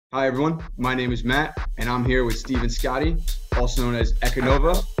Hi everyone, my name is Matt, and I'm here with Steve and Scotty, also known as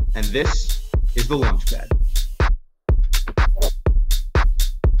Ekonovah, and this is the Launchpad.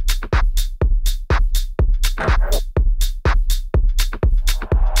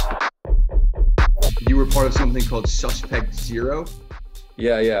 You were part of something called Suspect Zero.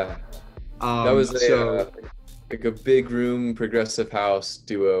 Yeah. That was like a big room progressive house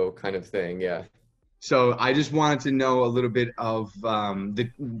duo kind of thing. Yeah. So I just wanted to know a little bit of the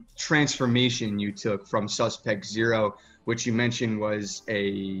transformation you took from Suspect Zero, which you mentioned was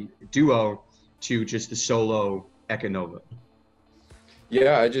a duo, to just a solo Ekonovah.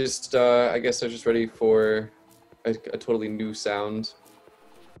 Yeah, I guess I was just ready for a totally new sound,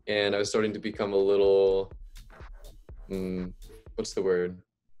 and I was starting to become a little, what's the word?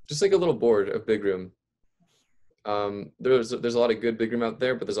 Just like a little bored of big room. There's a lot of good big room out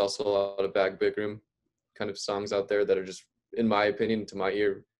there, but there's also a lot of bad big room kind of songs out there that are just, in my opinion, to my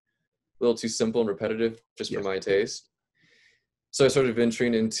ear, a little too simple and repetitive just for Yes. my taste. So I started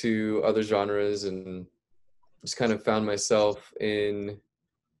venturing into other genres and just kind of found myself in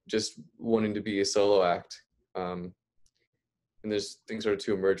just wanting to be a solo act. And there's things started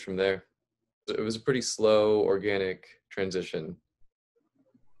to emerge from there. It was a pretty slow, organic transition.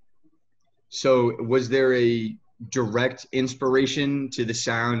 So was there a direct inspiration to the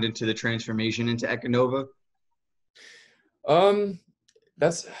sound and to the transformation into Ekonovah? Um,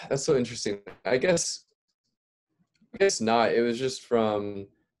 that's so interesting. I guess not. It was just from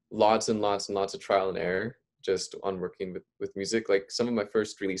lots and lots and lots of trial and error, just on working with music. Like some of my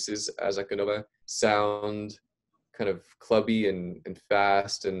first releases as Ekonova sound kind of clubby and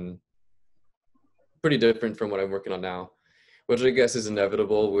fast and pretty different from what I'm working on now, which I guess is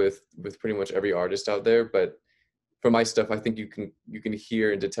inevitable with pretty much every artist out there. But for my stuff, I think you can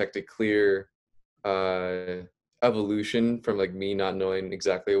hear and detect a clear uh, evolution from like me not knowing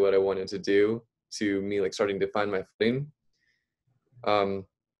exactly what I wanted to do to me like starting to find my footing. Um,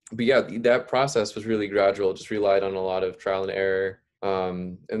 but yeah, that process was really gradual. Just relied on a lot of trial and error.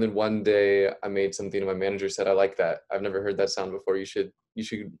 And then one day I made something, and my manager said, "I like that. I've never heard that sound before. You should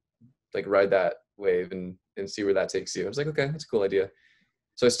like ride that wave and see where that takes you." I was like, "Okay, that's a cool idea."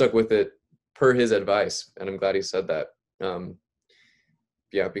 So I stuck with it per his advice, and I'm glad he said that. Um,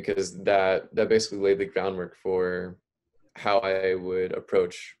 yeah, because that basically laid the groundwork for how I would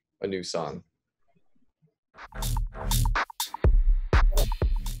approach a new song.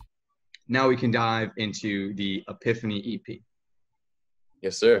 Now we can dive into the Epiphany EP.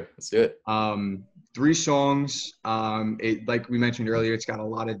 Yes, sir. Let's do it. Three songs. It, like we mentioned earlier, it's got a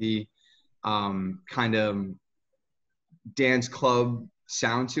lot of the kind of dance club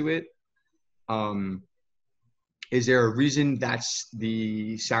sound to it. Um, is there a reason that's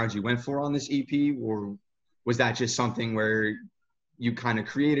the sounds you went for on this EP, or was that just something where you kind of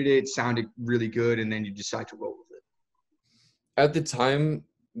created it, sounded really good, and then you decide to roll with it? At the time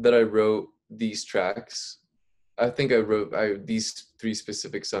that I wrote these tracks, I think these three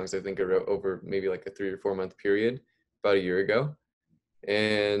specific songs. I think I wrote over maybe like a 3 or 4 month period, about a year ago,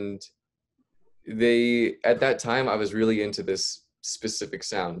 and they at that time I was really into this specific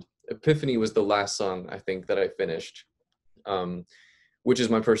sound. Epiphany was the last song I think that I finished, um, which is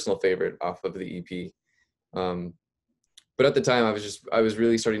my personal favorite off of the EP. Um, but at the time I was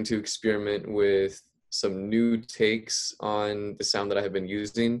really starting to experiment with some new takes on the sound that I have been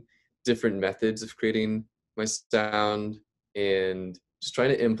using, different methods of creating my sound, and just trying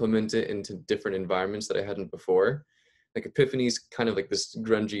to implement it into different environments that I hadn't before. Like Epiphany's kind of like this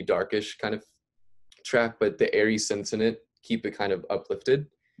grungy, darkish kind of track, but the airy synths in it keep it kind of uplifted.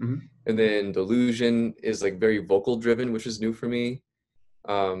 Mm-hmm. And then Delusion is like very vocal driven, which is new for me.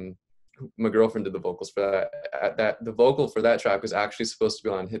 Um, my girlfriend did the vocals for that. The vocal for that track was actually supposed to be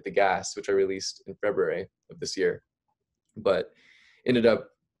on Hit the Gas, which I released in February of this year, but ended up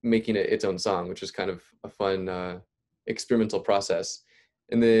making it its own song, which was kind of a fun experimental process.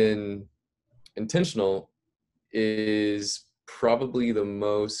 And then Intentional is probably the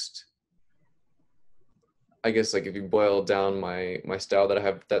most, I guess, like if you boil down my style that I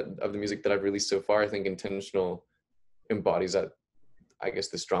have, that of the music that I've released so far, I think Intentional embodies that, I guess,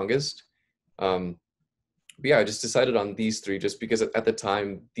 the strongest. But yeah, I just decided on these three just because at the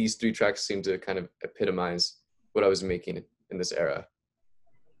time these three tracks seemed to kind of epitomize what I was making in this era.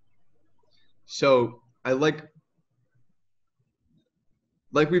 So I like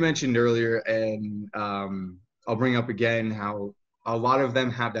we mentioned earlier, and I'll bring up again how a lot of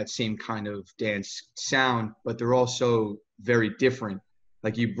them have that same kind of dance sound, but they're also very different.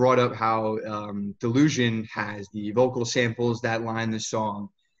 Like you brought up how Delusion has the vocal samples that line the song,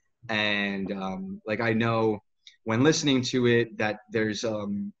 and like I know when listening to it that there's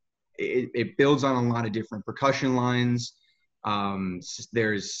it builds on a lot of different percussion lines.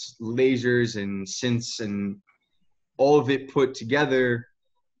 There's lasers and synths and all of it put together.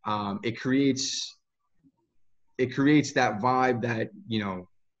 It creates that vibe that,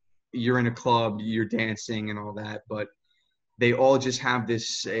 you're in a club, you're dancing and all that, but they all just have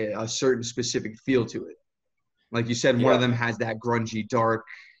this a certain specific feel to it. Like you said, one of Yeah. them has that grungy, dark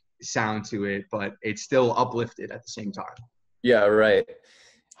sound to it, but it's still uplifted at the same time. Yeah, right.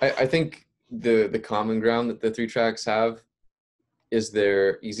 I think the common ground that the three tracks have is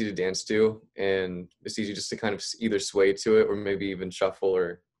they're easy to dance to, and it's easy just to kind of either sway to it or maybe even shuffle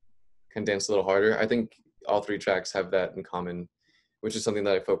or kind of dance a little harder. I think all three tracks have that in common, which is something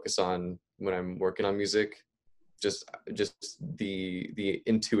that I focus on when I'm working on music. Just the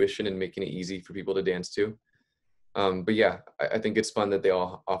intuition and making it easy for people to dance to. But yeah, I think it's fun that they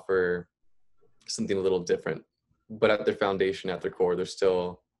all offer something a little different, but at their foundation, at their core, they're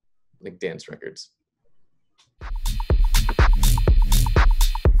still like dance records.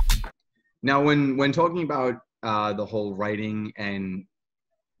 Now, when talking about the whole writing and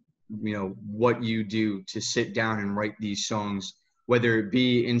what you do to sit down and write these songs, whether it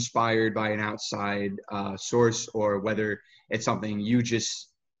be inspired by an outside source or whether it's something you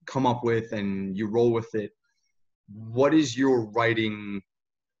just come up with and you roll with it, what is your writing?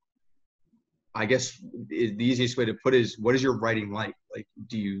 I guess the easiest way to put it is, what is your writing like? Like,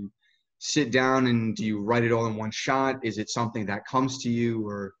 do you sit down and do you write it all in one shot? Is it something that comes to you,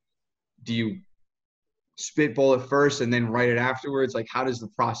 or do you spitball it first and then write it afterwards? Like, how does the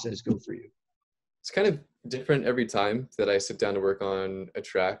process go for you? It's kind of different every time that I sit down to work on a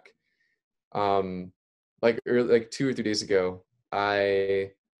track. Like 2 or 3 days ago,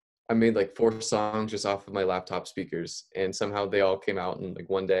 I made like 4 songs just off of my laptop speakers, and somehow they all came out in like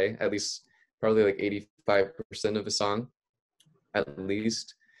one day, at least probably like 85% of a song at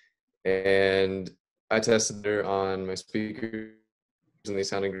least. And I tested it on my speakers and they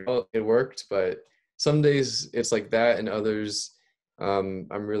sounded great. Well, it worked, but some days it's like that, and others I'm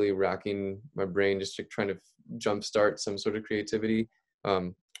really racking my brain just to trying to jumpstart some sort of creativity.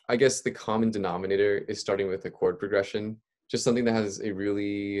 I guess the common denominator is starting with a chord progression, just something that has a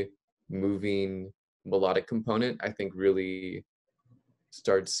really moving melodic component. I think really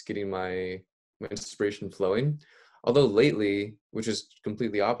starts getting my inspiration flowing. Although lately, which is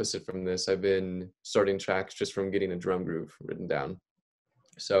completely opposite from this, I've been starting tracks just from getting a drum groove written down.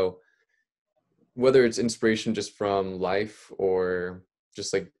 So whether it's inspiration just from life or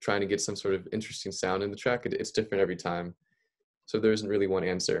just like trying to get some sort of interesting sound in the track, it's different every time. So there isn't really one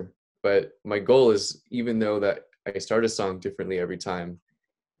answer. But my goal is, even though that I start a song differently every time,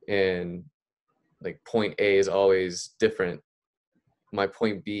 and like point A is always different, my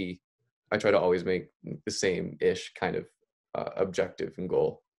point B, I try to always make the same-ish kind of objective and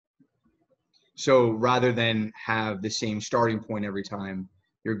goal. So rather than have the same starting point every time,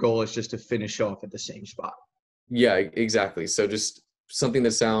 your goal is just to finish off at the same spot. Yeah, exactly. So just something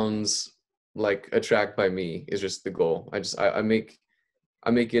that sounds like a track by me is just the goal. I make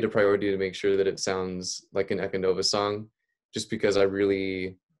it a priority to make sure that it sounds like an Ekonovah song, just because I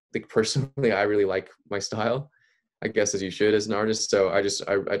really think personally I really like my style, I guess, as you should as an artist. So I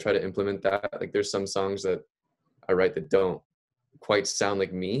try to implement that. Like there's some songs that I write that don't quite sound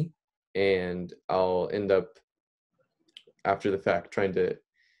like me, and I'll end up after the fact trying to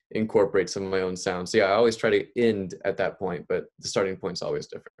incorporate some of my own sounds. So yeah, I always try to end at that point, but the starting point's always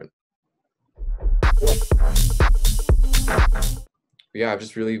different. But yeah,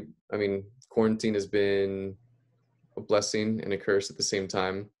 quarantine has been a blessing and a curse at the same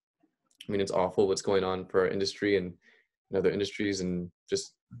time. I mean, it's awful what's going on for our industry and other industries and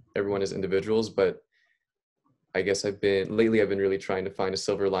just everyone as individuals. But I guess I've been really trying to find a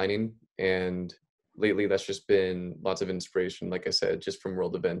silver lining. And lately that's just been lots of inspiration, like I said, just from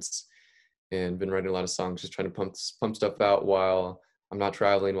world events, and been writing a lot of songs, just trying to pump stuff out while I'm not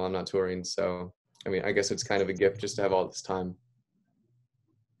traveling, while I'm not touring. So, I mean, I guess it's kind of a gift just to have all this time.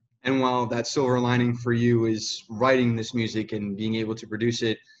 And while that silver lining for you is writing this music and being able to produce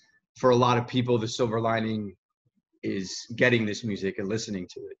it, for a lot of people, the silver lining is getting this music and listening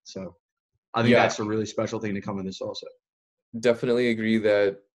to it. So I think that's a really special thing to come in this also. Definitely agree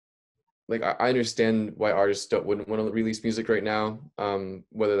that, like, I understand why artists wouldn't want to release music right now,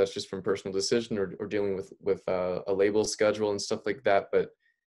 whether that's just from personal decision or dealing with a label schedule and stuff like that. But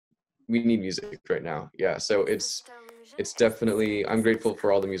we need music right now. Yeah, so it's definitely, I'm grateful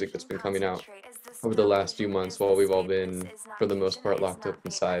for all the music that's been coming out over the last few months while we've all been, for the most part, locked up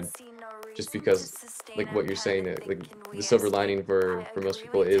inside. Just because, like what you're saying, like the silver lining for most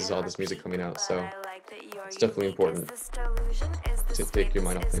people is all this music coming out. So it's definitely important. to take your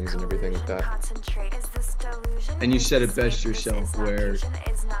mind off things and everything like that. And you said it best yourself, where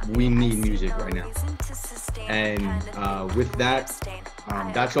we need music right now. And with that,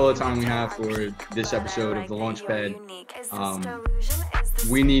 that's all the time we have for this episode of The Launchpad.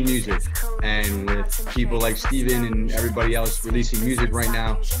 We need music, and with people like Steven and everybody else releasing music right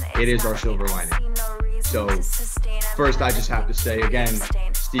now, it is our silver lining. So first, I just have to say again,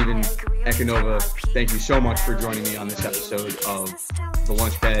 Steven, Ekonovah, thank you so much for joining me on this episode of The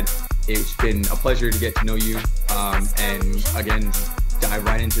Launchpad. It's been a pleasure to get to know you, and again, dive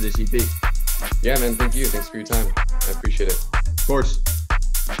right into this EP. Yeah, man, thank you. Thanks for your time. I appreciate it. Of course.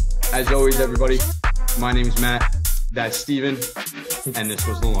 As always, everybody, my name is Matt, that's Steven, and this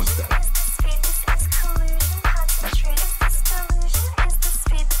was The Launchpad.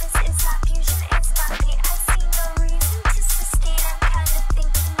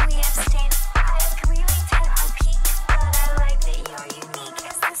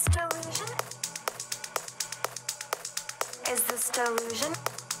 Is this delusion?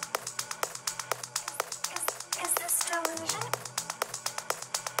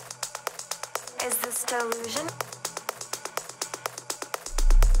 Is this delusion?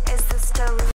 Is this delusion?